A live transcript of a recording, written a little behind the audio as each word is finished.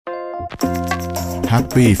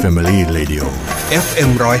Happy Family Radio FM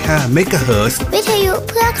 105 MHz วิทยุ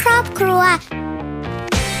เพื่อครอบครัว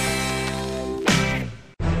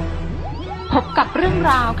พบกับเรื่อง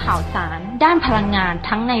ราวข่าวสารด้านพลังงาน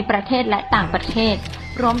ทั้งในประเทศและต่างประเทศ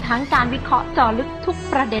รวมทั้งการวิเคราะห์เจาะลึกทุก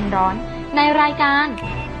ประเด็นร้อนในรายการ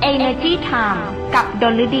Energy Time กับด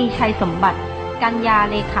ลฤดีชัยสมบัติกัญญา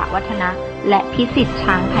เลขาวัฒนะและพิสิทธิ์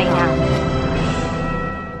ช้างไพงาม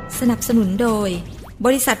สนับสนุนโดยบ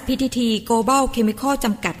ริษัท PTT Global Chemical จ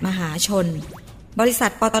ำกัดมหาชนบริษั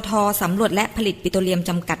ทปตท.สำรวจและผลิตปิโตรเลียม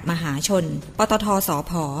จำกัดมหาชนปตท.ส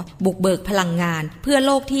ผ.บุกเบิกพลังงานเพื่อโ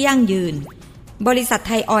ลกที่ยั่งยืนบริษัทไ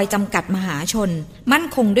ทยออยล์จำกัดมหาชนมั่น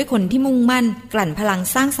คงด้วยคนที่มุ่งมั่นกลั่นพลัง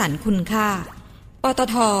สร้างสรรค์คุณค่าปต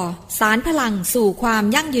ท.สารพลังสู่ความ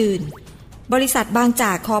ยั่งยืนบริษัทบางจ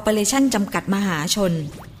ากคอร์ปอเรชั่นจำกัดมหาชน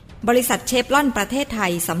บริษัทเชฟรอนประเทศไท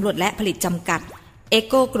ยสำรวจและผลิตจำกัดเอ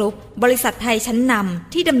โกกรุ๊ปบริษัทไทยชั้นน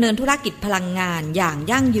ำที่ดำเนินธุรกิจพลังงานอย่าง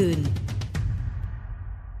ยั่งยืน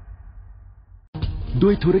ด้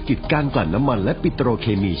วยธุรกิจการกลั่นน้ำมันและปิโตรเค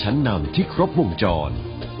มีชั้นนำที่ครบวงจร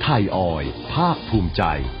ไทยออยล์ภาคภูมิใจ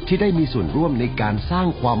ที่ได้มีส่วนร่วมในการสร้าง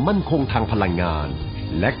ความมั่นคงทางพลังงาน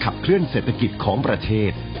และขับเคลื่อนเศรษฐกิจของประเท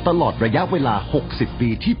ศตลอดระยะเวลา60ปี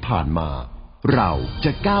ที่ผ่านมาเราจ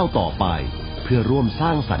ะก้าวต่อไปเพื่อร่วมสร้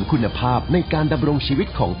างสรรค์คุณภาพในการดำรงชีวิต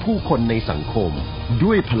ของผู้คนในสังคม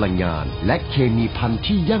ด้วยพลังงานและเคมีภัณฑ์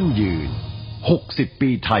ที่ยั่งยืน60ปี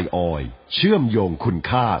ไทยออยล์เชื่อมโยงคุณ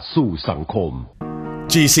ค่าสู่สังคม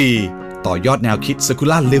GC ต่อยอดแนวคิด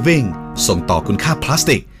Circular Living ส่งต่อคุณค่าพลาส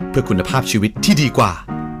ติกเพื่อคุณภาพชีวิตที่ดีกว่า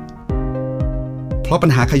เพราะปัญ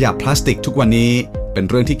หาขยะพลาสติกทุกวันนี้เป็น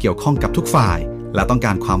เรื่องที่เกี่ยวข้องกับทุกฝ่ายและต้องก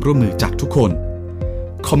ารความร่วมมือจากทุกคน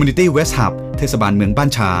Community Waste Hub เทศบาลเมืองบ้า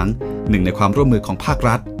นฉางหนึ่งในความร่วมมือของภาค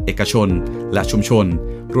รัฐเอกชนและชุมชน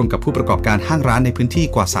ร่วมกับผู้ประกอบการห้างร้านในพื้นที่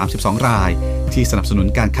กว่า32รายที่สนับสนุน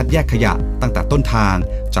การคัดแยกขยะตั้งแต่ต้นทาง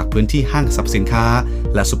จากพื้นที่ห้างสรรพสินค้า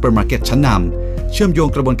และซุปเปอร์มาร์เก็ตชั้นนำเชื่อมโยง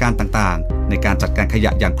กระบวนการต่างๆในการจัดการขย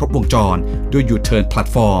ะอย่างครบวงจรด้วย U-Turn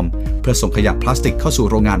Platform เพื่อส่งขยะพลาสติกเข้าสู่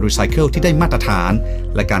โรงงานรีไซเคิลที่ได้มาตรฐาน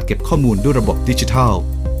และการเก็บข้อมูลด้วยระบบดิจิทัล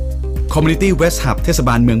Community Waste Hub เทศบ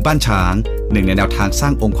าลเมืองบ้านฉางหนึ่งในแนวทางสร้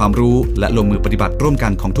างองค์ความรู้และลงมือปฏิบัติร่วมกั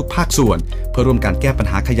นของทุกภาคส่วนเพื่อร่วมการแก้ปัญ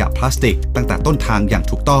หาขยะพลาสติกตั้งแต่ต้นทางอย่าง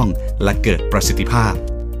ถูกต้องและเกิดประสิทธิภาพ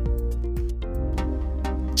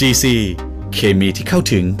GC เคมีที่เข้า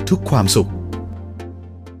ถึงทุกความสุข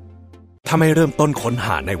ถ้าไม่เริ่มต้นค้นห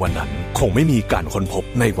าในวันนั้นคงไม่มีการค้นพบ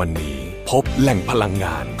ในวันนี้พบแหล่งพลังง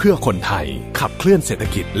านเพื่อคนไทยขับเคลื่อนเศรษฐ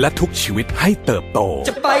กิจและทุกชีวิตให้เติบโต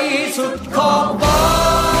จะไปสุดขอบฟ้า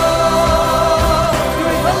ด้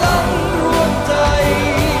วยพลังรวมใจ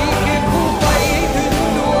เคียงคู่ไปถึง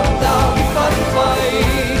ดวงดาวที่ฝันใฝ่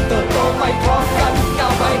เติบโตไปพร้อมกันก้า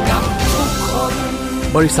วไปกับทุกคน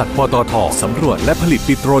บริษัทปตท.สำรวจและผลิต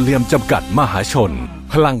ปิโตรเลียมจำกัดมหาชน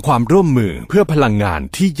พลังความร่วมมือเพื่อพลังงาน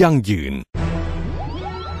ที่ยั่งยืน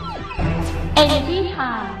Energy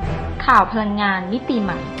Time ข่าวพลังงานมิติให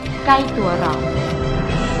ม่ใกล้ตัวเรา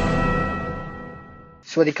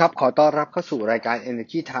สวัสดีครับขอต้อนรับเข้าสู่รายการ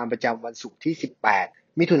Energy Time ประจำวันศุกร์ที่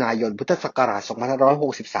18มิถุนายนพุทธศักราช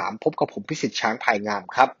2563พบกับผมพิสิทธิ์ช้างไผ่งาม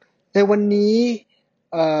ครับในวันนี้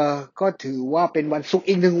ก็ถือว่าเป็นวันศุกร์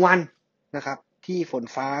อีก1วันนะครับที่ฝน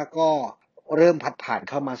ฟ้าก็เริ่มพัดผ่าน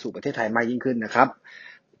เข้ามาสู่ประเทศไทยมากยิ่งขึ้นนะครับ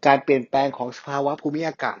การเปลี่ยนแปลงของสภาวะภูมิ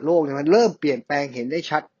อากาศโลกมันเริ่มเปลี่ยนแปลงเห็นได้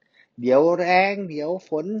ชัดเดี๋ยวแรงเดี๋ยว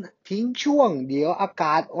ฝนทิ้งช่วงเดี๋ยวอาก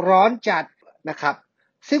าศร้อนจัดนะครับ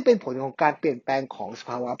ซึ่งเป็นผลของการเปลี่ยนแปลงของส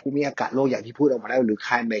ภาวะภูมิอากาศโลกอย่างที่พูดออกมาแล้วหรือ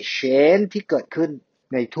climate change ที่เกิดขึ้น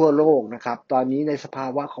ในทั่วโลกนะครับตอนนี้ในสภา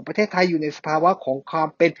วะของประเทศไทยอยู่ในสภาวะของความ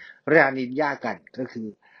เป็นลานิญญากันก็คือ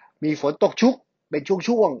มีฝนตกชุกเป็น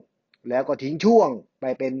ช่วงๆแล้วก็ทิ้งช่วงไป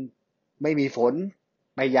เป็นไม่มีฝน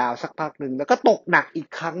ไปยาวสักพักหนึ่งแล้วก็ตกหนักอีก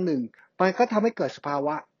ครั้งหนึ่งมันก็ทำให้เกิดสภาว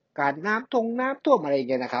ะการน้ำท่วมอะไรอย่าง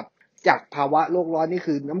เงี้ยนะครับจากภาวะโลกร้อนนี่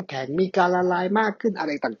คือน้ำแข็งมีการละลายมากขึ้นอะไ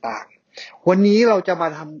รต่างๆวันนี้เราจะมา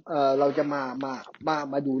ทำเราจะ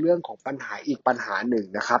มาดูเรื่องของปัญหาอีกปัญหาหนึ่ง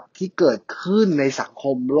นะครับที่เกิดขึ้นในสังค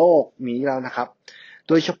มโลกนี้แล้วนะครับ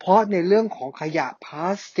โดยเฉพาะในเรื่องของขยะพลา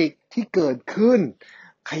สติกที่เกิดขึ้น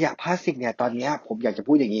ขยะพลาสติกเนี่ยตอนนี้ผมอยากจะ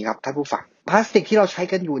พูดอย่างนี้ครับท่านผู้ฟังพลาสติกที่เราใช้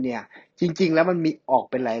กันอยู่เนี่ยจริงๆแล้วมันมีออก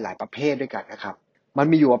เป็นหลายๆประเภทด้วยกันนะครับมัน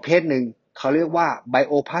มีอยู่ประเภทหนึ่งเขาเรียกว่าไบ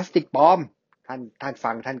โอพลาสติกปลอมท่าน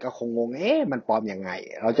ฟังท่านก็คงงงมันปลอมยังไง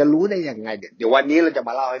เราจะรู้ได้ยังไงเดี๋ยววันนี้เราจะม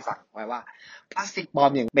าเล่าให้ฟังว่าพลาสติกปลอม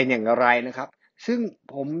เป็นอย่างไรนะครับซึ่ง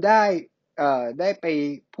ผมได้ไป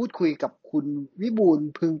พูดคุยกับคุณวิบูลย์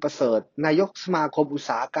พึงประเสริฐนายกสมาคมอุต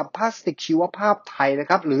สาหกรรมพลาสติกชีวภาพไทยนะ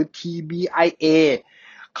ครับหรือ TBIA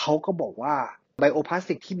เขาก็บอกว่าไบโอพลาส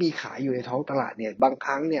ติกที่มีขายอยู่ในท้องตลาดเนี่ยบางค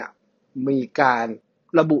รั้งเนี่ยมีการ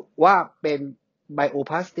ระบุว่าเป็นไบโอ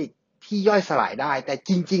พลาสติกที่ย่อยสลายได้แต่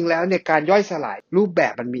จริงๆแล้วเนี่ยการย่อยสลายรูปแบ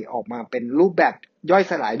บมันมีออกมาเป็นรูปแบบย่อย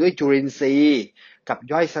สลายด้วยจุลินทรีย์กับ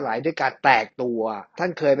ย่อยสลายด้วยการแตกตัวท่า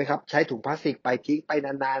นเคยไหมครับใช้ถุงพลาสติกไปทิ้งไป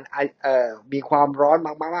นานๆมีความร้อนม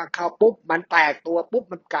ากๆเข้าปุ๊บมันแตกตัวปุ๊บ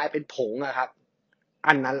มันกลายเป็นผงอะครับ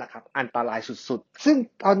อันนั้นแหละครับอันตรายสุดๆซึ่ง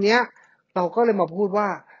ตอนนี้เราก็เลยมาพูดว่า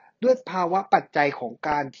ด้วยภาวะปัจจัยของก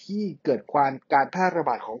ารที่เกิดการแพร่ระบ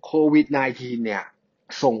าดของโควิด -19 เนี่ย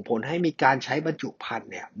ส่งผลให้มีการใช้บรรจุภัณฑ์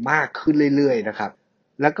เนี่ยมากขึ้นเรื่อยๆนะครับ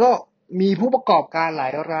แล้วก็มีผู้ประกอบการหลา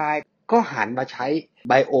ยรายก็หันมาใช้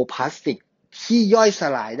ไบโอพลาสติกที่ย่อยส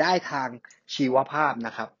ลายได้ทางชีวภาพน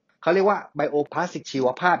ะครับเขาเรียกว่าไบโอพลาสติกชีว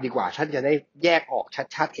ภาพดีกว่าท่านจะได้แยกออก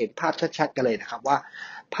ชัดๆเห็นภาพชัดๆกันเลยนะครับว่า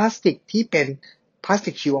พลาสติกที่เป็นพลาส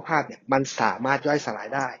ติกชีวภาพเนี่ยมันสามารถย่อยสลาย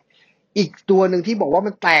ได้อีกตัวหนึ่งที่บอกว่า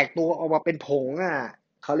มันแตกตัวออกมาเป็นผง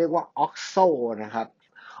เขาเรียกว่าออกโซนะครับ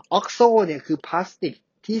ออกโซเนี่ยคือพลาสติก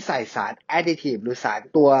ที่ใส่สารแอดดิทีฟหรือสาร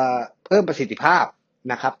ตัวเพิ่มประสิทธิภาพ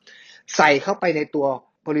นะครับใส่เข้าไปในตัว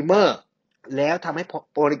โพลิเมอร์แล้วทำให้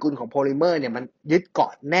โมเลกุลของโพลิเมอร์เนี่ยมันยึดเกา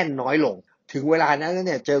ะแน่นน้อยลงถึงเวลานั้นเ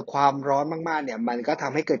นี่ยเจอความร้อนมากๆเนี่ยมันก็ท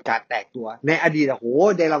ำให้เกิดการแตกตัวในอดีต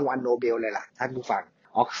ได้รางวัลโนเบลเลยล่ะท่านผู้ฟัง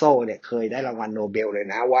ออกโซเนี่ยเคยได้รางวัลโนเบลเลย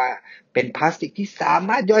นะว่าเป็นพลาสติกที่สาม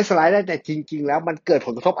ารถย่อยสลายได้แต่จริงๆแล้วมันเกิดผ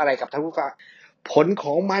ลกระทบอะไรกับท่านผู้ฟังผลข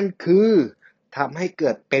องมันคือทำให้เกิ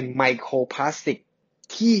ดเป็นไมโครพลาสติก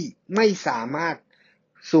ที่ไม่สามารถ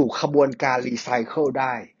สู่ขบวนการรีไซเคิลไ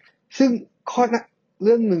ด้ซึ่งเ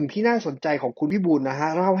รื่องหนึ่งที่น่าสนใจของคุณพิบูลนะฮะ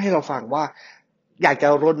เล่าให้เราฟังว่าอยากจะ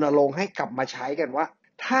รณรงค์ให้กลับมาใช้กันว่า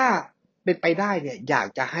ถ้าเป็นไปได้เนี่ยอยาก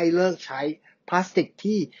จะให้เลิกใช้พลาสติก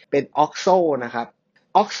ที่เป็นออกโซนะครับ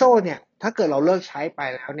ออกโซเนี่ยถ้าเกิดเราเลิกใช้ไป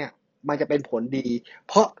แล้วเนี่ยมันจะเป็นผลดี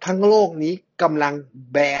เพราะทั้งโลกนี้กำลัง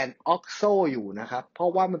แบนออกโซอยู่นะครับเพรา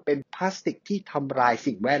ะว่ามันเป็นพลาสติกที่ทำลาย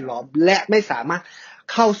สิ่งแวดล้อมและไม่สามารถ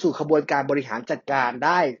เข้าสู่ขบวนการบริหารจัดการไ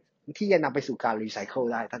ด้ที่จะนำไปสู่การรีไซเคิล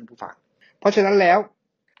ได้ท่านผู้ฟังเพราะฉะนั้นแล้ว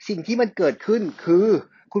สิ่งที่มันเกิดขึ้นคือ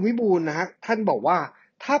คุณวิบูลย์นะฮะท่านบอกว่า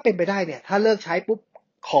ถ้าเป็นไปได้เนี่ยถ้าเลิกใช้ปุ๊บ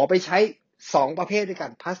ขอไปใช้2ประเภทด้วยกั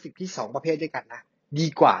นพลาสติกที่2ประเภทด้วยกันนะดี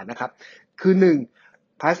กว่านะครับคือ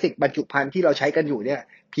1พลาสติกบรรจุภัณฑ์ที่เราใช้กันอยู่เนี่ย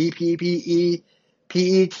PP PE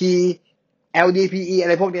PET LDPE อะ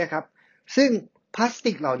ไรพวกนี้ครับซึ่งพลาส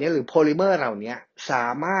ติกเหล่านี้หรือโพลิเมอร์เหล่านี้สา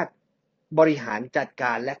มารถบริหารจัดก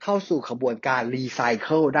ารและเข้าสู่ขบวนการรีไซเ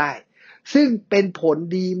คิลได้ซึ่งเป็นผล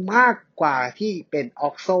ดีมากกว่าที่เป็นอ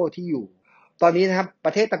อกโซที่อยู่ตอนนี้นะครับป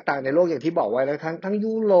ระเทศต่างๆในโลกอย่างที่บอกไว้แล้วทั้ง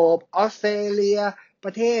ยุโรปออสเตรเลียป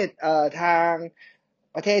ระเทศทาง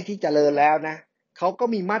ประเทศที่เจริญแล้วนะเขาก็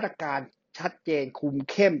มีมาตรการชัดเจนคุม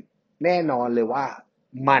เข้มแน่นอนเลยว่า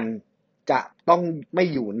มันจะต้องไม่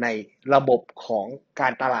อยู่ในระบบของกา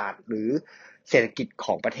รตลาดหรือเศรษฐกิจข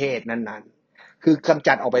องประเทศนั้นๆคือกำ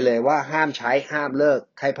จัดออกไปเลยว่าห้ามใช้ห้ามเลิก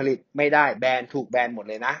ใครผลิตไม่ได้แบนถูกแบนหมด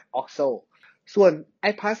เลยนะออกโซส่วนไอ้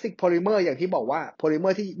พลาสติกโพลิเมอร์อย่างที่บอกว่าโพลิเมอ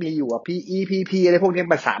ร์ที่มีอยู่PE PP อะไรพวกนี้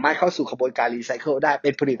มันสามารถเข้าสู่กระบวนการรีไซเคิลได้เป็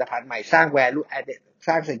นผลิตภัณฑ์ใหม่สร้าง value added ส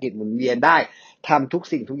ร้างเศรษฐกิจหมุนเวียนได้ทำทุก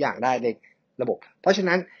สิ่งทุกอย่างได้ในระบบเพราะฉะ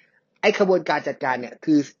นั้นไอ้กระบวนการจัดการเนี่ย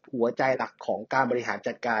คือหัวใจหลักของการบริหาร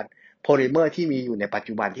จัดการโพลิเมอร์ที่มีอยู่ในปัจ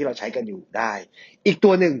จุบันที่เราใช้กันอยู่ได้อีกตั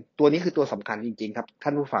วหนึ่งตัวนี้คือตัวสำคัญจริงๆครับท่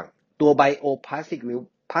านผู้ฟังตัวไบโอพลาสติกหรือ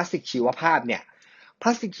พลาสติกชีวภาพเนี่ยพล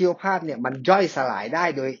าสติกชีวภาพเนี่ยมันย่อยสลายได้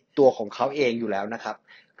โดยตัวของเขาเองอยู่แล้วนะครับ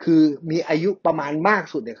คือมีอายุประมาณมาก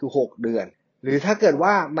สุดเนี่ยคือ6 เดือนหรือถ้าเกิด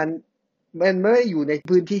ว่ามันไม่ได้อยู่ใน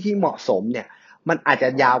พื้นที่ที่เหมาะสมเนี่ยมันอาจจะ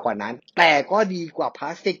ยาวกว่านั้นแต่ก็ดีกว่าพล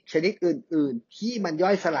าสติกชนิดอื่นๆที่มันย่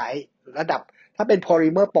อยสลายระดับถ้าเป็นโพลิ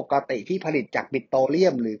เมอร์ปกติที่ผลิตจากปิโตรเลีย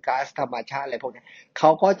มหรือก๊าซธรรมชาติอะไรพวกนี้เขา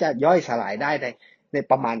ก็จะย่อยสลายได้ใน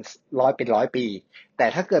ประมาณ100 ปีแต่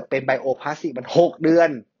ถ้าเกิดเป็นไบโอพลาสติกมัน6 เดือน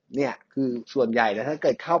เนี่ยคือส่วนใหญ่แล้วถ้าเ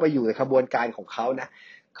กิดเข้าไปอยู่ในขบวนการของเขานะ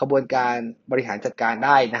ขบวนการบริหารจัดการไ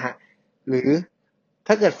ด้นะฮะหรือ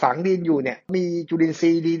ถ้าเกิดฝังดินอยู่เนี่ยมีจุลินท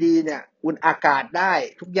รีย์ดีๆเนี่ยอุ่นอากาศได้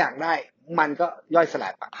ทุกอย่างได้มันก็ย่อยสลา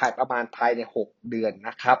ยภายใน6 เดือนน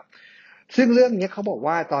ะครับซึ่งเรื่องนี้เขาบอก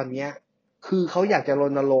ว่าตอนนี้คือเขาอยากจะร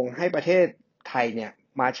ณรงค์ให้ประเทศไทยเนี่ย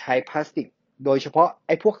มาใช้พลาสติกโดยเฉพาะไ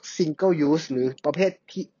อ้พวก single use หรือประเภท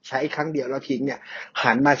ที่ใช้ครั้งเดียวแล้วทิ้งเนี่ย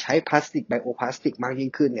หันมาใช้พลาสติกไบโอพลาสติกมากยิ่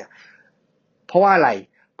งขึ้นเนี่ยเพราะว่าอะไร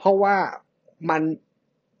เพราะว่า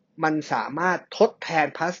มันสามารถทดแทน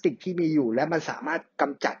พลาสติกที่มีอยู่และมันสามารถก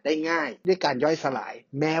ำจัดได้ง่ายด้วยการย่อยสลาย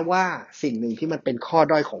แม้ว่าสิ่งหนึ่งที่มันเป็นข้อ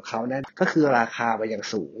ด้อยของเขานั้นก็คือราคามันยัง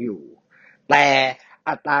สูงอยู่แต่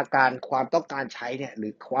อัตราการความต้องการใช้เนี่ยหรื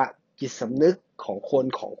อ จิตสำนึกของ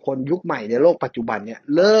คนยุคใหม่ในโลกปัจจุบันเนี่ย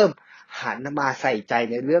เริ่มหันมาใส่ใจ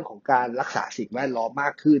ในเรื่องของการรักษาสิ่งแวดล้อมมา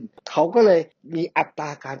กขึ้นเขาก็เลยมีอัตรา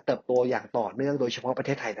การเติบโตอย่างต่อเนื่องโดยเฉพาะประเ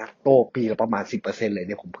ทศไทยนะโตปีละประมาณ 10% เลยเ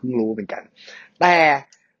นี่ยผมเพิ่งรู้เหมือนกันแต่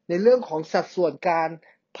ในเรื่องของสัดส่วนการ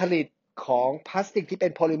ผลิตของพลาสติกที่เป็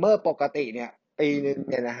นโพลิเมอร์ปกติเนี่ยปีนึง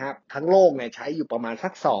เนี่ยนะครับทั้งโลกเนี่ยใช้อยู่ประมาณสั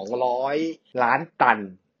ก200ล้านตัน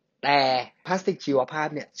แต่พลาสติกชีวภาพ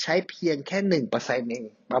เนี่ยใช้เพียงแค่ 1% เอง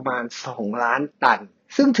ประมาณ2ล้านตัน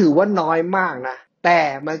ซึ่งถือว่าน้อยมากนะแต่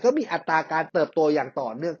มันก็มีอัตราการเติบโตอย่างต่อ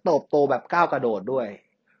เนื่องเติบโตแบบก้าวกระโดดด้วย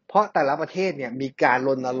เพราะแต่ละประเทศเนี่ยมีการร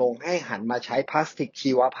ณรงค์ให้หันมาใช้พลาสติก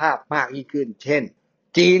ชีวภาพมากยิ่งขึ้นเช่น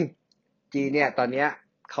จีนเนี่ยตอนนี้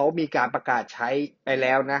เขามีการประกาศใช้ไปแ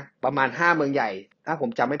ล้วนะประมาณ5เมืองใหญ่ถ้าผม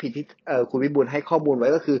จำไม่ผิดที่คุณวิบูลย์ให้ข้อมูลไว้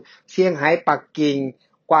ก็คือเซี่ยงไฮ้ปักกิ่ง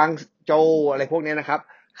กวางโจวอะไรพวกนี้นะครับ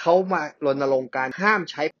เขามารณรงค์การห้าม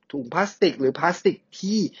ใช้ถุงพลาสติกหรือพลาสติก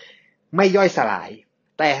ที่ไม่ย่อยสลาย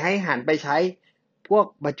แต่ให้หันไปใช้พวก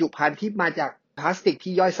บรรจุภัณฑ์ที่มาจากพลาสติก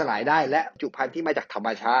ที่ย่อยสลายได้และบรรจุภัณฑ์ที่มาจากธรรม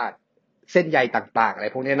ชาติเส้นใยต่างๆอะไร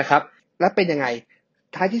พวกนี้นะครับและเป็นยังไง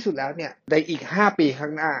ท้ายที่สุดแล้วเนี่ยในอีก5ปีข้า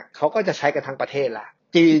งหน้าเขาก็จะใช้กันทั้งประเทศละ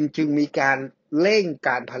จีนจึงมีการเร่งก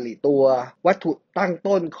ารผลิตตัววัตถุตั้ง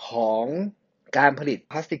ต้นของการผลิต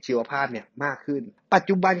พลาสติกชีวภาพเนี่ยมากขึ้นปัจ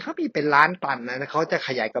จุบันเขามีเป็นล้านตันนะเขาจะข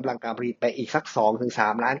ยายกำลังการผลิตไปอีกสัก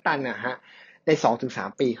 2-3 ล้านตันนะฮะใน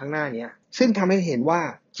 2-3 ปีข้างหน้านี้ซึ่งทำให้เห็นว่า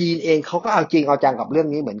จีนเองเขาก็เอาจริงเอาจังกับเรื่อง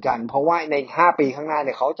นี้เหมือนกันเพราะว่าใน5ปีข้างหน้าเ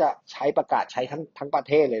นี่ยเขาจะใช้ประกาศใช้ทั้งประเ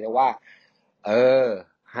ทศเลยนะว่า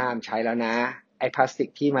ห้ามใช้แล้วนะไอ้พลาสติก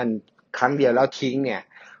ที่มันครั้งเดียวแล้วทิ้งเนี่ย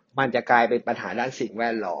มันจะกลายเป็นปัญหาด้านสิ่งแว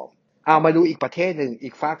ดล้อมเอามาดูอีกประเทศหนึ่งอี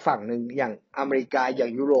กฝั่งหนึ่งอย่างอเมริกาอย่า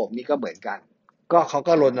งยุโรปนี่ก็เหมือนกันก็เขา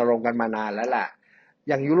ก็รณรงค์กันมานานแล้วแหละ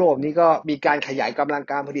อย่างยุโรปนี่ก็มีการขยายกำลัง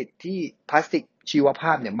การผลิตที่พลาสติกชีวภ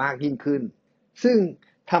าพเนี่ยมากยิ่งขึ้นซึ่ง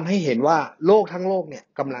ทำให้เห็นว่าโลกทั้งโลกเนี่ย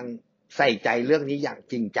กำลังใส่ใจเรื่องนี้อย่าง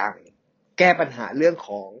จริงจังแก้ปัญหาเรื่องข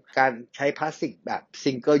องการใช้พลาสติกแบบ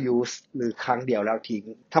single use หรือครั้งเดียวแล้วทิ้ง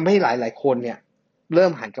ทำให้หลายๆคนเนี่ยเริ่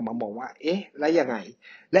มหันกลับมามองว่าเอ๊ะแล้วยังไง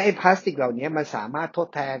และไอ้พลาสติกเหล่านี้มันสามารถทด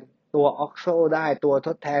แทนตัวออกโซได้ตัวท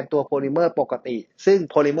ดแทนตัวโพลิเมอร์ปกติซึ่ง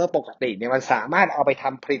โพลิเมอร์ปกติเนี่ยมันสามารถเอาไปท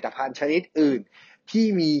ำผลิตภัณฑ์ชนิดอื่นที่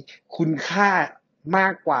มีคุณค่ามา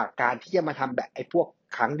กกว่าการที่จะมาทำแบบไอ้พวก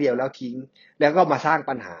ครั้งเดียวแล้วทิ้งแล้วก็มาสร้าง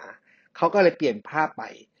ปัญหาเขาก็เลยเปลี่ยนภาพไป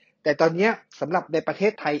แต่ตอนนี้สำหรับในประเท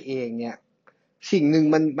ศไทยเองเนี่ยสิ่งหนึ่ง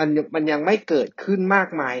มันยังไม่เกิดขึ้นมาก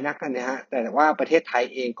มายนักนะฮะแต่ว่าประเทศไทย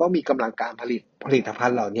เองก็มีกำลังการผลิตผลิตภัณ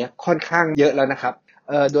ฑ์เหล่านี้ค่อนข้างเยอะแล้วนะครับ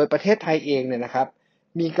โดยประเทศไทยเองเนี่ยนะครับ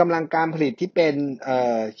มีกำลังการผลิตที่เป็น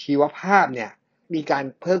ชีวภาพเนี่ยมีการ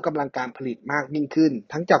เพิ่มกำลังการผลิตมากยิ่งขึ้น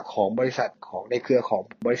ทั้งจากของบริษัทของในเครือของ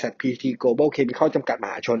บริษัท PTT Global Chemical จำกัดม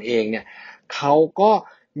หาชนเองเนี่ยเขาก็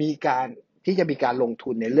มีการที่จะมีการลงทุ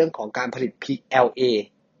นในเรื่องของการผลิต PLA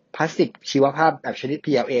พลาสติกชีวภาพแบบชนิด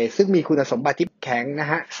PLA ซึ่งมีคุณสมบัติที่แข็งนะ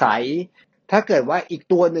ฮะใสถ้าเกิดว่าอีก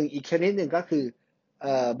ตัวหนึ่งอีกชนิดหนึ่งก็คือ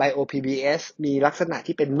BioPBS มีลักษณะ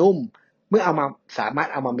ที่เป็นนุ่มเมื่อสามารถ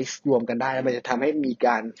เอามา mix รวมกันได้แล้วมันจะทำให้มีก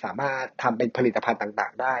ารสามารถทำเป็นผลิตภัณฑ์ต่า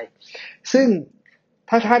งๆได้ซึ่ง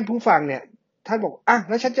ถ้าท่านผู้ฟังเนี่ยท่านบอก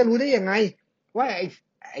แล้วฉันจะรู้ได้ยังไงว่า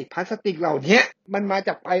ไอ้พลาสติกเหล่านี้มันมาจ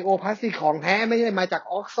ากไบโอพลาสติกของแท้ไม่ใช่มาจาก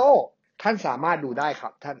ออกโซท่านสามารถดูได้ครั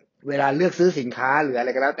บท่านเวลาเลือกซื้อสินค้าหรืออะไร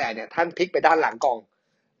ก็แล้วแต่เนี่ยท่านพลิกไปด้านหลังกล่อง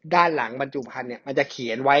ด้านหลังบรรจุภัณฑ์เนี่ยมันจะเขี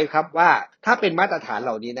ยนไว้ครับว่าถ้าเป็นมาตรฐานเห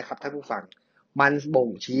ล่านี้นะครับท่านผู้ฟังมันบ่ง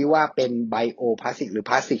ชี้ว่าเป็นไบโอพลาสติกหรือ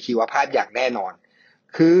พลาสติกชีวภาพอย่างแน่นอน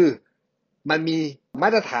คือมันมีมา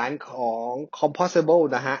ตรฐานของ compostable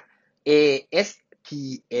นะฮะ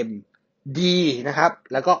ASTM D นะครับ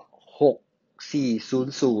แล้วก็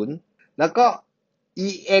6400แล้วก็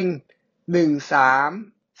EN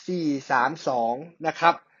 13432นะค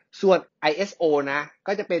รับส่วน ISO นะ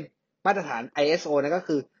ก็จะเป็นมาตรฐาน ISO นะก็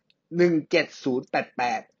คือ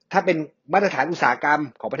17088ถ้าเป็นมาตรฐานอุตสาหกรรม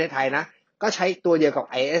ของประเทศไทยนะก็ใช้ตัวเดียวกับ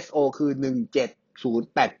ISO คือ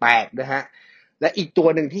17088นะฮะและอีกตัว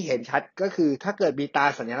หนึ่งที่เห็นชัดก็คือถ้าเกิดมีตรา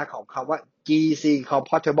สัญลักษณ์ของคำว่า GC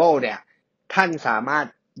compatible เนี่ยท่านสามารถ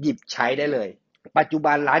หยิบใช้ได้เลยปัจจุ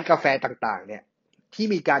บันร้านกาแฟต่างๆเนี่ยที่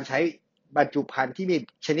มีการใช้บรรจุภัณฑ์ที่มี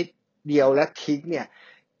ชนิดเดียวและทิ้งเนี่ย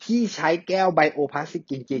ที่ใช้แก้วไบโอพลาสติก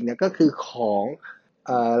จริงๆเนี่ยก็คือของ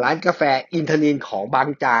ร้านกาแฟอินทนินของบาง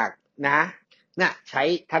จากนะใช้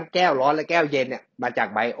ทั้งแก้วร้อนและแก้วเย็นเนี่ยมาจาก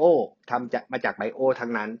ไบโอมาจากไบโอทั้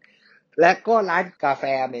งนั้นและก็ร้านกาแฟ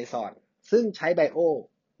อเมซอนซึ่งใช้ไบโอ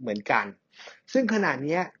เหมือนกันซึ่งขณะ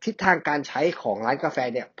นี้ทิศทางการใช้ของร้านกาแฟ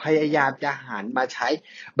เนี่ยพยายามจะหันมาใช้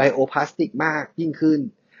ไบโอพลาสติกมากยิ่งขึ้น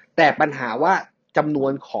แต่ปัญหาว่าจำนว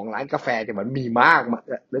นของร้านกาแฟเนี่ยมันมีมาก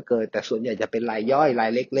เหลือเกินแต่ส่วนใหญ่จะเป็นรายย่อยรา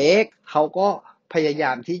ยเล็กๆเขาก็พยาย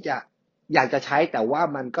ามที่จะ อยากจะใช้แต่ว่า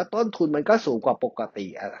มันก็ต้นทุนมันก็สูงกว่าปกติ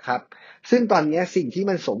นะครับซึ่งตอนนี้สิ่งที่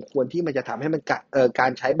มันสมควรที่มันจะทำให้มันกา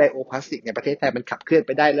รใช้ไบโอพลาสติกในประเทศไทยมันขับเคลื่อนไ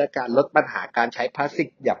ปได้และการลดปัญหาการใช้พลาสติก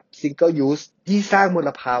แบบ single use ที่สร้างมล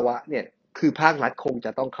ภาวะเนี่ยคือภาครัฐคงจ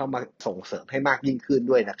ะต้องเข้ามาส่งเสริมให้มากยิ่งขึ้น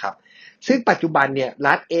ด้วยนะครับซึ่งปัจจุบันเนี่ย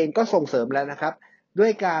รัฐเองก็ส่งเสริมแล้วนะครับด้ว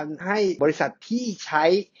ยการให้บริษัทที่ใช้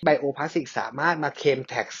ไบโอพลาสติกสามารถมาเคลม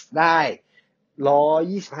tax ได้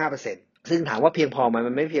 125%ซึ่งถามว่าเพียงพอไหม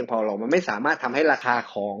มันไม่เพียงพอหรอกมันไม่สามารถทำให้ราคา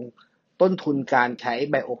ของต้นทุนการใช้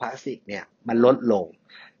ไบโอพลาสติกเนี่ยมันลดลง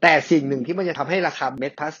แต่สิ่งหนึ่งที่มันจะทำให้ราคาเม็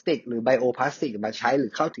ดพลาสติกหรือไบโอพลาสติกมาใช้หรื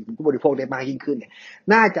อเข้าถึงผู้บริโภคได้มากยิ่งขึ้นเนี่ย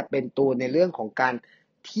น่าจะเป็นตัวในเรื่องของการ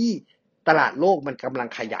ที่ตลาดโลกมันกำลัง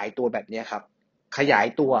ขยายตัวแบบนี้ครับขยาย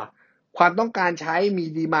ตัวความต้องการใช้มี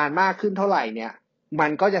ดีมานด์มากขึ้นเท่าไหร่เนี่ยมั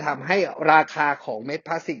นก็จะทำให้ราคาของเม็ดพ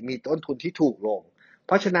ลาสติกมีต้นทุนที่ถูกลงเ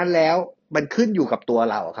พราะฉะนั้นแล้วมันขึ้นอยู่กับตัว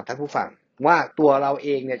เราครับท่านผู้ฟังว่าตัวเราเอ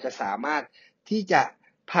งเนี่ยจะสามารถที่จะ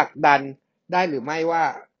ผลักดันได้หรือไม่ว่า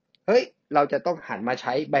เฮ้ยเราจะต้องหันมาใ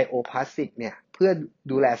ช้ไบโอพลาสติกเนี่ยเพื่อ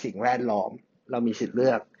ดูแลสิ่งแวดล้อมเรามีสิทธิ์เลื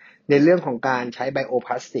อกในเรื่องของการใช้ไบโอพ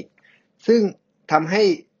ลาสติกซึ่งทำให้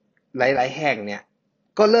หลายๆแห่งเนี่ย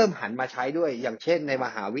ก็เริ่มหันมาใช้ด้วยอย่างเช่นในม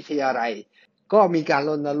หาวิทยาลัยก็มีการ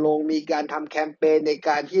รณรงค์มีการทำแคมเปญในก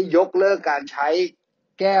ารที่ยกเลิกการใช้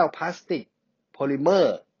แก้วพลาสติกโพลิเมอ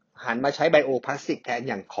ร์หันมาใช้ไบโอพลาสติกแทน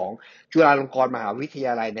อย่างของจุฬาลงกรณ์มหาวิทย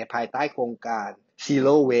าลัยในภายใต้โครงการ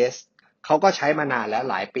Zero Waste เขาก็ใช้มานานแล้ว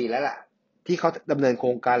หลายปีแล้วล่ะที่เขาดำเนินโคร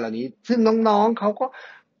งการเหล่านี้ซึ่งน้องๆเขาก็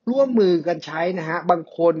ร่วมมือกันใช้นะฮะบาง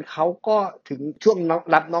คนเขาก็ถึงช่วง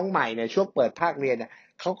รับน้องใหม่เนี่ยช่วงเปิดภาคเรียนเนี่ย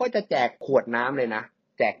เขาก็จะแจกขวดน้ำเลยนะ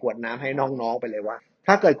แจกขวดน้ำให้น้องๆไปเลยว่า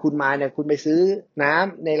ถ้าเกิดคุณมาเนี่ยคุณไปซื้อน้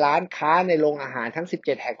ำในร้านค้าในโรงอาหารทั้ง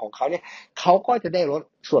17แห่งของเขาเนี่ยเขาก็จะได้ลด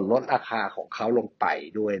ส่วนลดราคาของเขาลงไป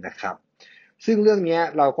ด้วยนะครับซึ่งเรื่องนี้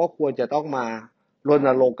เราก็ควรจะต้องมารณ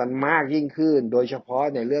รงค์กันมากยิ่งขึ้นโดยเฉพาะ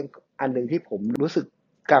ในเรื่องอันนึงที่ผมรู้สึก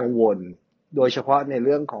กังวลโดยเฉพาะในเ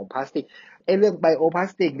รื่องของพลาสติกเรื่องไบโอพลา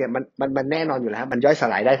สติกเนี่ยมันแน่นอนอยู่แล้วมันย่อยส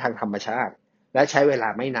ลายได้ทางธรรมชาติและใช้เวลา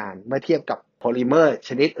ไม่นานเมื่อเทียบกับโพลิเมอร์ช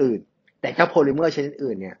นิดอื่นแต่ถ้าโพลิเมอร์ชนิด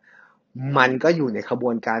อื่นเนี่ยมันก็อยู่ในขบ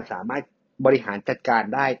วนการสามารถบริหารจัดการ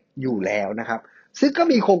ได้อยู่แล้วนะครับซึ่งก็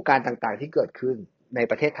มีโครงการต่างๆที่เกิดขึ้นใน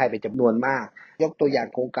ประเทศไทยเป็นจำนวนมากยกตัวอย่าง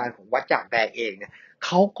โครงการของวัดจากแดงเองเนี่ยเข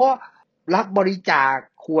าก็รับบริจาค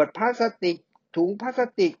ขวดพลาสติกถุงพลาส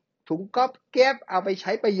ติกถุงก๊อบแก๊บเอาไปใ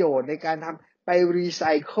ช้ประโยชน์ในการทำไปรีไซ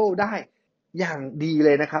เคิลได้อย่างดีเล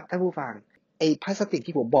ยนะครับท่านผู้ฟังไอ้พลาสติก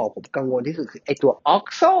ที่ผมบอกผมกังวลที่สุดคือไอ้ตัวออก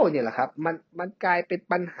โซเนี่ยแหละครับมันกลายเป็น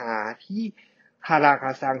ปัญหาที่คาราค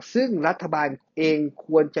าซังซึ่งรัฐบาลเองค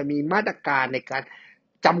วรจะมีมาตรการในการ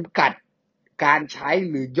จำกัดการใช้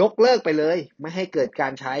หรือยกเลิกไปเลยไม่ให้เกิดกา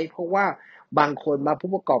รใช้เพราะว่าบางคนมา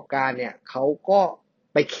ผู้ประกอบการเนี่ยเขาก็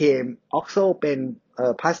ไปเคลมออกโซเป็น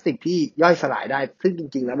พลาสติกที่ย่อยสลายได้ซึ่งจ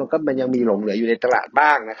ริงๆแล้วมันยังมีหลงเหลืออยู่ในตลาดบ้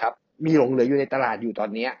างนะครับมีหลงเหลืออยู่ในตลาดอยู่ตอน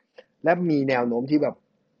นี้และมีแนวโน้มที่แบบ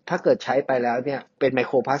ถ้าเกิดใช้ไปแล้วเนี่ยเป็นไมโ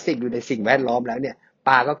ครพลาสติกอยู่ในสิ่งแวดล้อมแล้วเนี่ย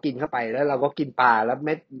ปลาก็กินเข้าไปแล้วเราก็กินปลาแล้วเ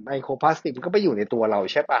ม็ดไมโครพลาสติกมันก็ไปอยู่ในตัวเรา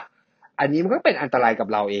ใช่ปะอันนี้มันก็เป็นอันตรายกับ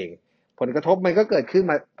เราเองผลกระทบมันก็เกิดขึ้น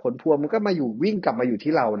มาผลพวงมันก็มาอยู่วิ่งกลับมาอยู่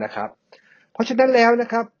ที่เรานะครับเพราะฉะนั้นแล้วนะ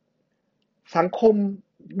ครับสังคม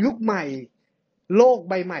ยุคใหม่โลก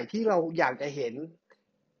ใบใหม่ที่เราอยากจะเห็น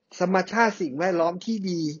ธรรมชาติสิ่งแวดล้อมที่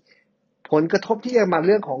ดีผลกระทบที่จะมาเ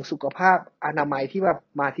รื่องของสุขภาพอนามัยที่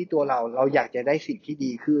มาที่ตัวเราอยากจะได้สิ่งที่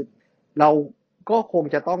ดีขึ้นเราก็คง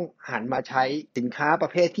จะต้องหันมาใช้สินค้าปร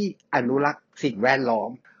ะเภทที่อนุรักษ์สิ่งแวดล้อม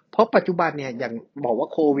เพราะปัจจุบันเนี่ยอย่างบอกว่า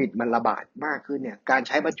โควิดมันระบาดมากขึ้นเนี่ยการใ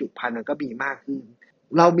ช้บรรจุภัณฑ์มันก็มีมากขึ้น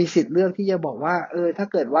เรามีสิทธิ์เลือกที่จะบอกว่าถ้า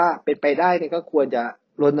เกิดว่าเป็นไปได้เนี่ยก็ควรจะ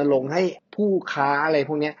รณรงค์ให้ผู้ค้าอะไรพ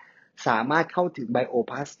วกนี้สามารถเข้าถึงไบโอ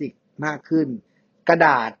พลาสติกมากขึ้นกระด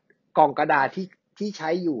าษกล่องกระดาษที่ใช้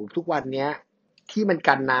อยู่ทุกวันนี้ที่มัน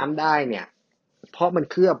กันน้ำได้เนี่ยเพราะมัน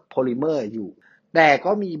เคลือบโพลิเมอร์อยู่แต่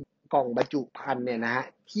ก็มีกล่องบรรจุภัณฑ์เนี่ยนะฮะ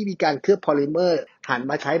ที่มีการเคลือบโพลิเมอร์หัน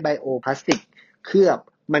มาใช้ไบโอพลาสติกเคลือบ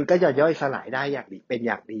มันก็จะย่อยสลายได้อย่างดีเป็นอ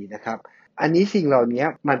ย่างดีนะครับอันนี้สิ่งเหล่านี้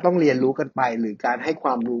มันต้องเรียนรู้กันไปหรือการให้คว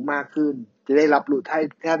ามรู้มากขึ้นจะได้รับรู้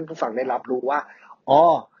ท่านผู้ฟังได้รับรู้ว่า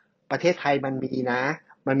ประเทศไทยมันมีนะ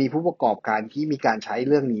มันมีผู้ประกอบการที่มีการใช้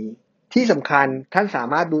เรื่องนี้ที่สำคัญท่านสา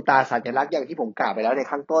มารถดูตราสัญลักษณ์อย่างที่ผมกล่าวไปแล้วใน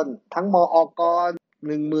ข้างต้นทั้งมอก.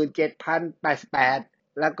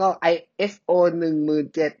 17,088 แล้วก็ ISO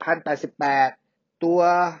 17,088 ตัว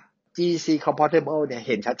GC Compatible เนี่ยเ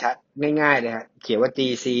ห็นชัดๆง่ายๆเลยฮะเขียนว่า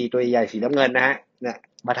GC ตัวใหญ่สีน้ำเงินนะฮะเนี่ย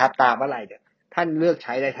มาทับตาเมื่อไหร่เนี่ยท่านเลือกใ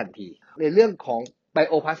ช้ได้ทันทีในเรื่องของไบ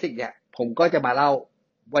โอพลาสติกเนี่ยผมก็จะมาเล่า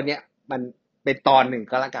วันนี้มันเป็นตอนหนึ่ง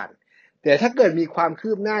ก็แล้วกันแต่ถ้าเกิดมีความคื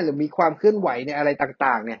บหน้าหรือมีความเคลื่อนไหวในอะไร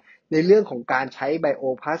ต่างๆเนี่ย ในเรื่องของการใช้ไบโอ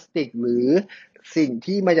พลาสติกหรือสิ่ง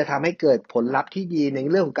ที่มันจะทำให้เกิดผลลัพธ์ที่ดีใน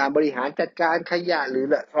เรื่องของการบริหารจัดการขยะหรือ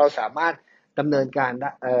เราสามารถดำเนินการ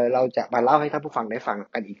เราจะมาเล่าให้ท่านผู้ฟังได้ฟัง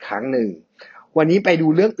กันอีกครั้งหนึ่งวันนี้ไปดู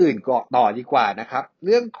เรื่องอื่นก่อนต่อดีกว่านะครับเ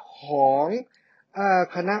รื่องของ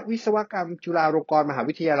คณะวิศวกรรมจุฬาลงกรณ์มหา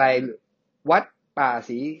วิทยาลัยวัดป่าศ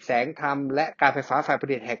รีแสงธรรมและการไฟฟ้าฝ่ายผ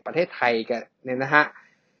ลิตแห่งประเทศไทยกันเนี่ยนะฮะ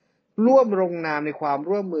ร่วมลงนามในความ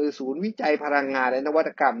ร่วมมือศูนย์วิจัยพลังงานและนวัต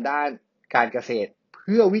กรรมด้านการเกษตรเ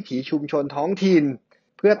พื่อวิถีชุมชนท้องถิ่น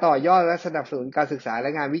เพื่อต่อยอดและสนับสนุนการศึกษาและ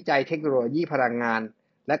งานวิจัยเทคโนโลยีพลังงาน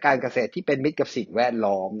และการเกษตรที่เป็นมิตรกับสิ่งแวด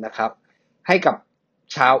ล้อมนะครับให้กับ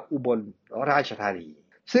ชาวอุบลราชธานี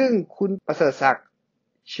ซึ่งคุณประเสริฐศักดิ์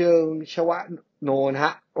เชิงชวโนนะฮ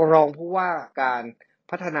ะรองผู้ว่าการ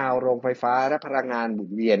พัฒนาโรงไฟฟ้าและพลังงานหมุ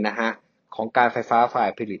นเวียนนะฮะของการไฟฟ้าฝ่าย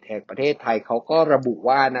ผลิตแห่งประเทศไทยเขาก็ระบุ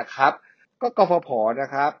ว่านะครับก็กฟผนะ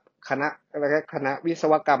ครับคณะวิศ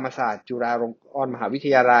วกรรมศาสตร์จุฬาลงกรณ์มหาวิท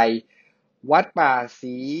ยาลัยวัดป่าศ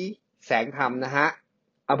รีแสงธรรมนะฮะ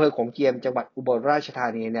อำเภอโขงเจียมจังหวัดอุบลราชธา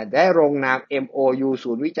นีเนี่ยได้ลงนาม MOU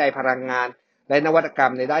ศูนย์วิจัยพลังงานและนวัตกรร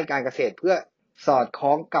มในด้านการเกษตรเพื่อสอดค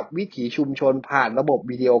ล้องกับวิถีชุมชนผ่านระบบ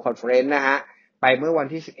วิดีโอคอนเฟอเรนซ์นะฮะไปเมื่อวัน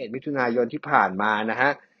ที่11มิถุนายนที่ผ่านมานะฮ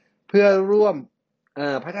ะเพื่อร่วม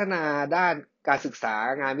พัฒนาด้านการศึกษา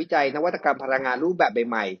งานวิจัยนวัตกรรมพลังงานรูปแบบ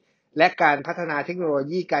ใหม่ๆและการพัฒนาเทคโนโล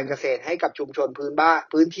ยีการเกษตรให้กับชุมชน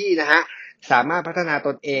พื้นที่นะฮะสามารถพัฒนาต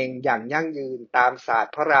นเองอย่างยั่งยืนตามศาสต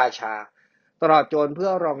ร์พระราชาตลอดจนเพื่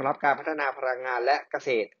อรองรับการพัฒนาพลังงานและเกษ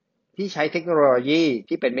ตรที่ใช้เทคโนโลยี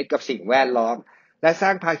ที่เป็นมิตรกับสิ่งแวดล้อมและสร้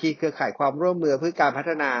างภาคีเครือข่ายความร่วมมือเพื่อการพั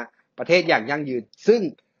ฒนาประเทศอย่างยั่งยืนซึ่ง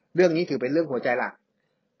เรื่องนี้ถือเป็นเรื่องหัวใจหลัก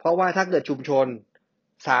เพราะว่าถ้าเกิดชุมชน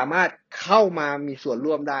สามารถเข้ามามีส่วน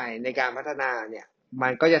ร่วมได้ในการพัฒนาเนี่ยมั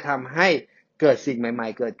นก็จะทำให้เกิดสิ่งใหม่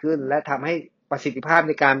ๆเกิดขึ้นและทำให้ประสิทธิภาพใ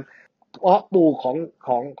นการเพาะปลูก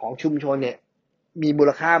ของชุมชนเนี่ยมีมู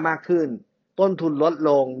ลค่ามากขึ้นต้นทุนลด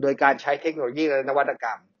ลงโดยการใช้เทคโนโลยีและนวัตกร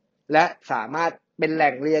รมและสามารถเป็นแห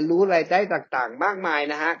ล่งเรียนรู้รายได้ต่างๆมากมาย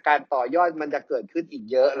นะฮะการต่อยอดมันจะเกิดขึ้นอีก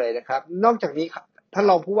เยอะเลยนะครับนอกจากนี้ท่าน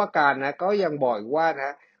รองผู้ว่าการนะก็ยังบอกว่าน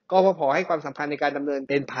ะกฟผ.ให้ความสำคัญในการดำเนิน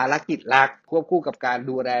เป็นภารกิจหลักควบคู่กับการ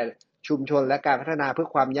ดูแลชุมชนและการพัฒนาเพื่อ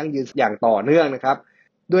ความยั่งยืนอย่างต่อเนื่องนะครับ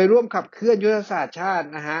โดยร่วมขับเคลื่อนยุทธศาสตร์ชาติ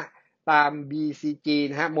นะฮะตาม BCG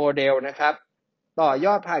นะฮะโมเดลนะครับต่อย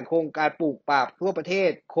อดผ่านโครงการปลูกป่าทั่วประเท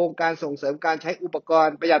ศโครงการส่งเสริมการใช้อุปกร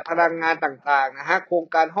ณ์ประหยัดพลังงานต่างๆนะฮะโครง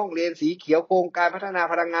การห้องเรียนสีเขียวโครงการพัฒนา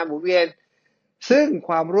พลังงานหมุนเวียนซึ่งค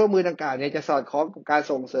วามร่วมมือดังกล่าวเนี่ยจะสอดคล้องกับการ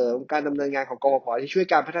ส่งเสริมการดำเนินงานของกฟผ.ที่ช่วย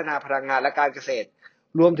การพัฒนาพลังงานและการเกษตร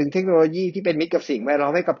รวมถึงเทคโนโลยีที่เป็นมิตรกับสิ่งแวดล้อ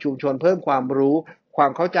มให้กับชุมชนเพิ่มความรู้ควา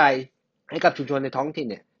มเข้าใจให้กับชุมชนในท้องถิ่น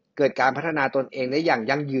เนี่ยเกิดการพัฒนาตนเองได้อย่าง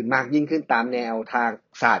ยั่งยืนมากยิ่งขึ้นตามแนวทาง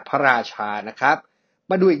ศาสตร์พระราชานะครับ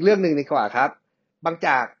มาดูอีกเรื่องนึงดีกว่าครับบางจ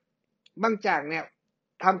ากเนี่ย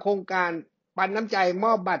ทำโครงการปันน้ำใจม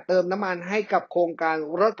อบบัตรเติมน้ำมันให้กับโครงการ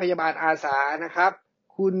รถพยาบาลอาสานะครับ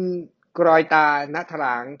คุณกรอยตาณถล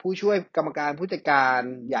างผู้ช่วยกรรมการผู้จัดการ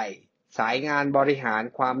ใหญ่สายงานบริหาร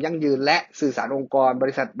ความยั่งยืนและสื่อสารองค์กรบ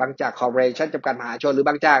ริษัทบางจากคอร์ปอเรชั่นจำกัดมหาชนหรือ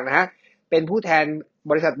บางจากนะฮะเป็นผู้แทน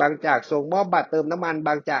บริษัทบางจากส่งมอบบัตรเติมน้ำมันบ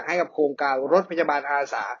างจากให้กับโครงการรถพยาบาลอา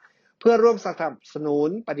สาเพื่อร่วมสนับสนุน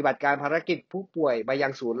ปฏิบัติการภารกิจผู้ป่วยไปยั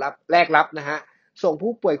งศูนย์แรกรับนะฮะส่ง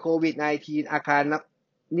ผู้ป่วยโควิด -19 อาคาร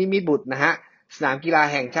นิมิตบุตรนะฮะสนามกีฬา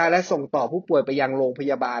แห่งชาติและส่งต่อผู้ป่วยไปยังโรงพ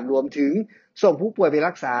ยาบาลรวมถึงส่งผู้ป่วยไป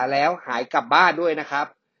รักษาแล้วหายกลับบ้านด้วยนะครับ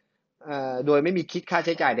โดยไม่มีคิดค่าใ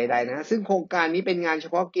ช้จ่ายใดๆนะซึ่งโครงการนี้เป็นงานเฉ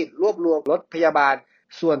พาะกิจรวบรวมรถพยาบาล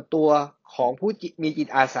ส่วนตัวของผู้มีจิต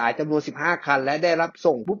อาสาจำนวน15คันและได้รับ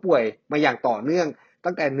ส่งผู้ป่วยมาอย่างต่อเนื่อง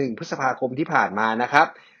ตั้งแต่1พฤษภาคมที่ผ่านมานะครับ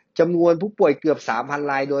จำนวนผู้ป่วยเกือบ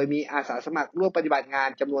 3,000 รายโดยมีอาสาสมัครร่วมปฏิบัติงาน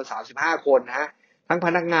จำนวน35คนนะฮะทั้งพ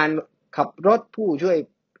นักงานขับรถผู้ช่วย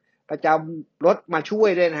ประจำรถมาช่วย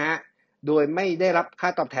ด้วยนะฮะโดยไม่ได้รับค่า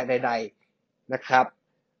ตอบแทนใดๆนะครับ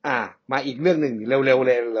มาอีกเรื่องหนึ่งเร็วๆเ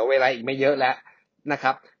ลยเหลือเวลาอีกไม่เยอะแล้วนะค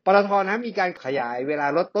รับปตท.นะมีการขยายเวลา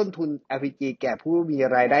ลดต้นทุน LPG แก่ผู้มี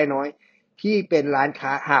รายได้น้อยที่เป็นร้านค้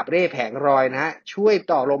าหาบเร่แผงรอยนะฮะช่วย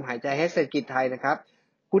ต่อลมหายใจให้เศรษฐกิจไทยนะครับ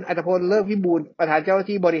คุณอัตพลเลิศพิบูลประธานเจ้าหน้า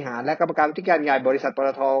ที่บริหารและกรรมการผู้จัดการใหญ่บริษัทปต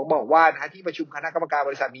ท.บอกว่านะฮะที่ประชุมคณะกรรมการบ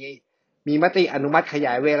ริษัทมีมติอนุมัติขย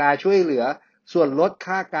ายเวลาช่วยเหลือส่วนลด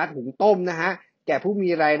ค่าก๊าซหุงต้มนะฮะแก่ผู้มี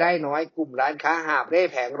รายได้น้อยกลุ่มร้านค้าหาบเร่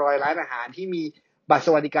แผงรอยร้านอาหารที่มีบัตรส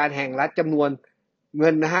วัสดิการแห่งรัฐจำนวนเงิ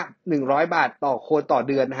นนะฮะ100 บาทต่อคนต่อ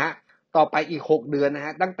เดือนนะฮะต่อไปอีก6เดือนนะฮ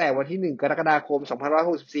ะตั้งแต่วันที่1กรกฎาคม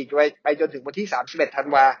2564ไปจนถึงวันที่31ธัน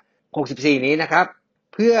วาคม64นี้นะครับ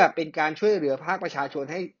เพื่อเป็นการช่วยเหลือภาคประชาชน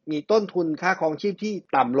ให้มีต้นทุนค่าครองชีพที่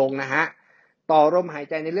ต่ำลงนะฮะ ต่อลมหาย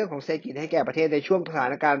ใจในเรื่องของเศรษฐกิจให้แก่ประเทศในช่วงสถา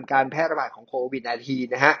นการณ์การแพร่ระบาดของโควิด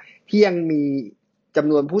 -19 นะฮะที่ยังมีจ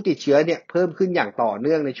ำนวนผู้ติดเชื้อเนี่ยเพิ่มขึ้นอย่างต่อเ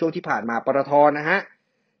นื่องในช่วงที่ผ่านมาปตท.นะฮะ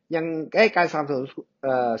ยังได้การสนับสนุน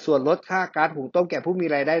ส่วนลดค่าก๊าซหุงต้มแก่ผู้มี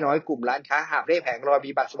รายได้น้อยกลุ่มร้านค้าหาบเร่แผงลอย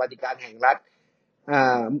มีบัตรสวัสดิการแห่งรัฐ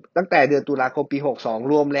ตั้งแต่เดือนตุลาคมปี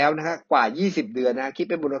62รวมแล้วนะฮะกว่า20เดือนนะคิด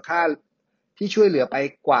เป็นมูลค่าที่ช่วยเหลือไป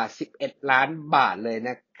กว่า11ล้านบาทเลยน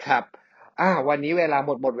ะครับวันนี้เวลาห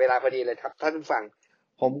มดเวลาพอดีเลยครับท่านผู้ฟัง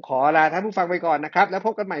ผมขอลาท่านผู้ฟังไปก่อนนะครับแล้วพ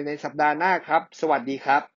บกันใหม่ในสัปดาห์หน้าครับสวัสดีค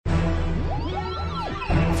รับ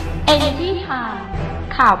Energy Time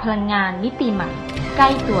ข่าวพลังงานมิติใหม่ใกล้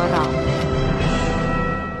ตัวเรา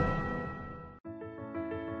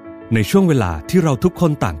ในช่วงเวลาที่เราทุกค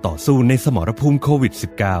นต่างต่อสู้ในสมรภูมิโควิด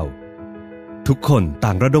 -19 ทุกคนต่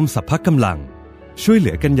างระดมสรรพกำลังช่วยเห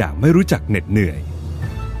ลือกันอย่างไม่รู้จักเหน็ดเหนื่อย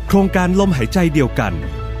โครงการลมหายใจเดียวกัน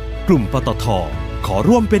กลุ่มปตท.ขอ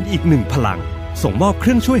ร่วมเป็นอีกหนึ่งพลังส่งมอบเค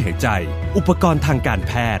รื่องช่วยหายใจอุปกรณ์ทางการแ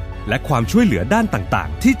พทย์และความช่วยเหลือด้านต่าง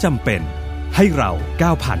ๆที่จำเป็นให้เราก้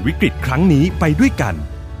าวผ่านวิกฤตครั้งนี้ไปด้วยกัน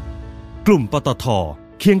กลุ่มปตท.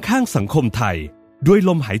เคียงข้างสังคมไทยด้วยล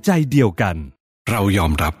มหายใจเดียวกันเรายอ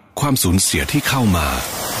มรับความสูญเสียที่เข้ามา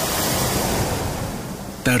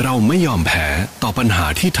แต่เราไม่ยอมแพ้ต่อปัญหา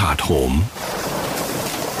ที่ถาโถม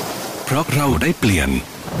เพราะเราได้เปลี่ยน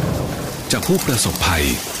จากผู้ประสบภัย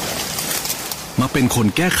มาเป็นคน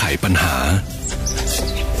แก้ไขปัญหา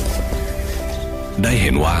ได้เ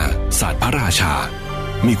ห็นว่าศาสตร์พระราชา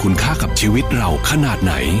มีคุณค่ากับชีวิตเราขนาดไ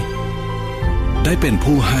หนได้เป็น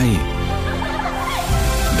ผู้ให้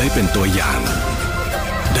ได้เป็นตัวอย่าง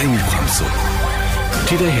ได้มีความสุข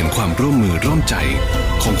ที่ได้เห็นความร่วมมือร่วมใจ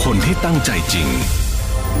ของคนที่ตั้งใจจริง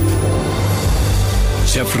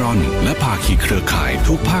เชฟรอนและภาคีเครือข่าย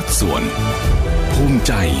ทุกภาคส่วนภูมิใ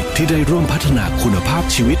จที่ได้ร่วมพัฒนาคุณภาพ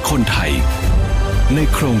ชีวิตคนไทยใน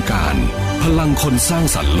โครงการพลังคนสร้าง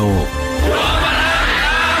สรรค์โลก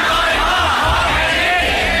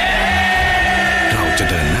เราจะ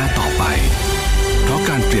เดินหน้าต่อไปเพราะ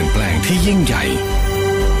การเปลี่ยนแปลงที่ยิ่งใหญ่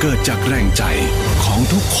เกิดจากแรงใจของ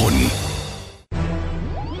ทุกคน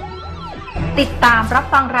ติดตามรับ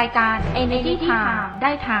ฟังรายการ Energy Time ไ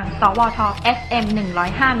ด้ทาง สวท FM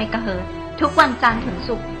 105 เมกะเฮิรตซ์ทุกวันจันทร์ถึง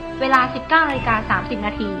ศุกร์เวลา 19:30 น.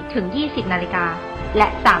 ถึง 20:00 น. และ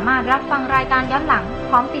สามารถรับฟังรายการย้อนหลัง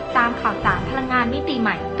พร้อมติดตามข่าวสารพลังงานมิติให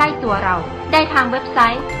ม่ใกล้ตัวเราได้ทางเว็บไซ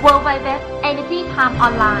ต์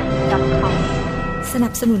www.energytimeonline.com สนั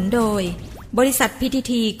บสนุนโดยบริษัท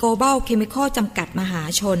PTT Global Chemical จำกัดมหา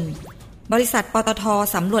ชนบริษัทปตท.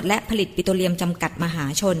สำรวจและผลิตปิโตรเลียมจำกัดมหา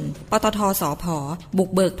ชนปตท.สผ.บุก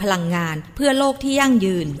เบิกพลังงานเพื่อโลกที่ยั่ง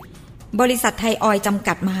ยืนบริษัทไทยออยล์จำ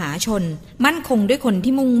กัดมหาชนมั่นคงด้วยคน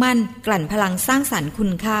ที่มุ่งมั่นกลั่นพลังสร้างสรรค์คุ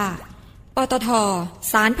ณค่าปตท.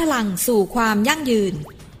สารพลังสู่ความยั่งยืน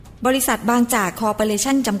บริษัทบางจากคอร์ปอเร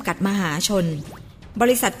ชั่นจำกัดมหาชนบ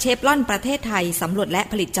ริษัทเชฟรอนประเทศไทยสำรวจและ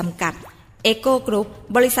ผลิตจำกัดเอโกกรุ๊ป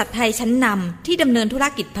บริษัทไทยชั้นนำที่ดำเนินธุร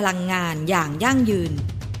กิจพลังงานอย่างยั่งยืน